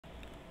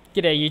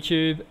G'day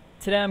YouTube.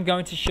 Today I'm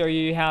going to show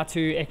you how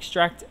to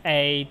extract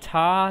a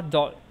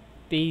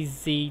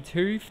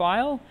tar.bz2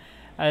 file,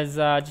 as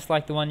just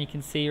like the one you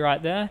can see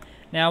right there.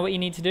 Now what you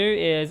need to do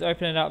is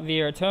open it up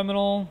via a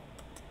terminal,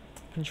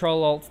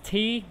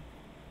 Control-Alt-T.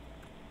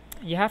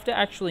 You have to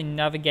actually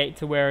navigate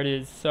to where it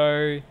is.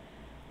 So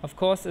of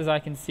course, as I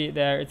can see it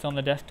there, it's on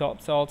the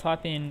desktop. So I'll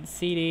type in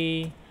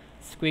cd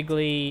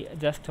squiggly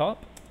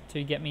desktop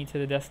to get me to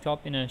the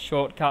desktop in a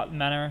shortcut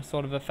manner,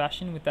 sort of a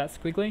fashion with that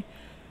squiggly.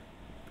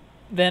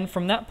 Then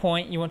from that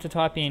point you want to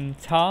type in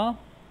tar,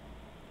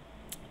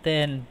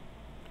 then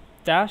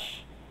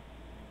dash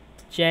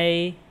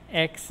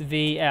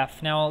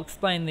JXVF. Now I'll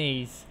explain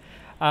these.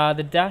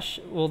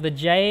 The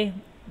J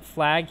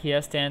flag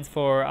here stands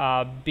for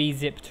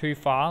bzip2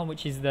 file,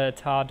 which is the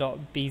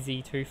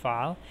tar.bz2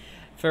 file.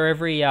 For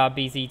every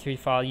bz2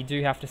 file you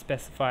do have to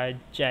specify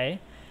J.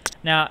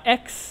 Now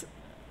X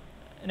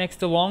next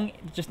to long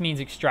just means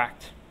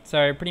extract.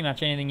 So pretty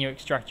much anything you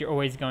extract you're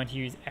always going to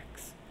use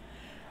X.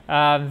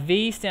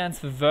 V stands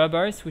for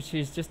verbose, which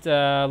is just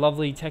a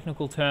lovely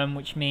technical term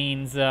which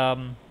means that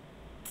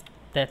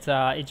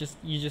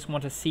you just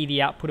want to see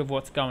the output of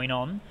what's going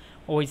on.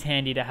 Always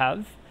handy to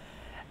have.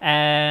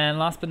 And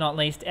last but not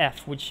least,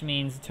 F, which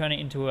means turn it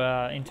into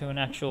an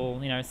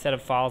actual set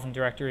of files and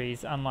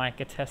directories, unlike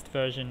a test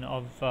version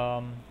of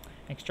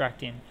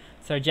extracting.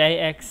 So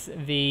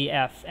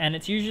JXVF, and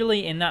it's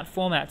usually in that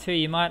format too.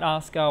 You might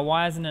ask,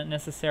 why isn't it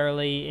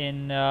necessarily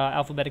in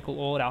alphabetical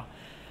order?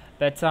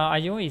 But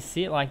I always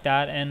see it like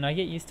that, and I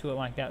get used to it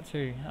like that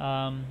too.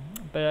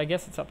 But I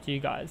guess it's up to you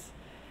guys.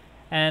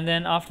 And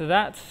then after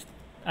that,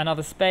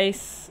 another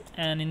space,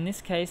 and in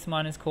this case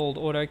mine is called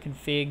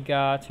autoconfig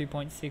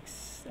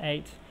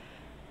 2.68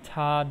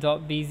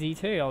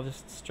 tar.bz2. I'll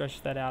just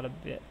stretch that out a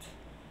bit.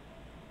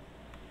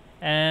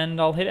 And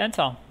I'll hit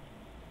enter.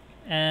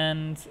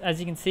 And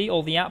as you can see,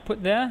 all the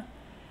output there,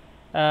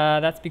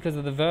 that's because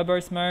of the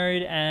verbose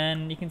mode,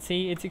 and you can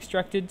see it's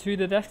extracted to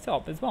the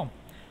desktop as well.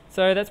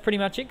 So that's pretty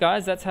much it,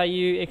 guys. That's how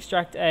you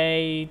extract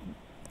a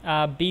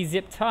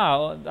bzip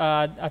tar,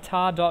 a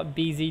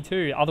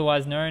tar.bz2,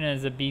 otherwise known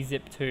as a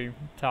bzip2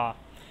 tar.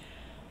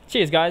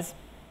 Cheers, guys.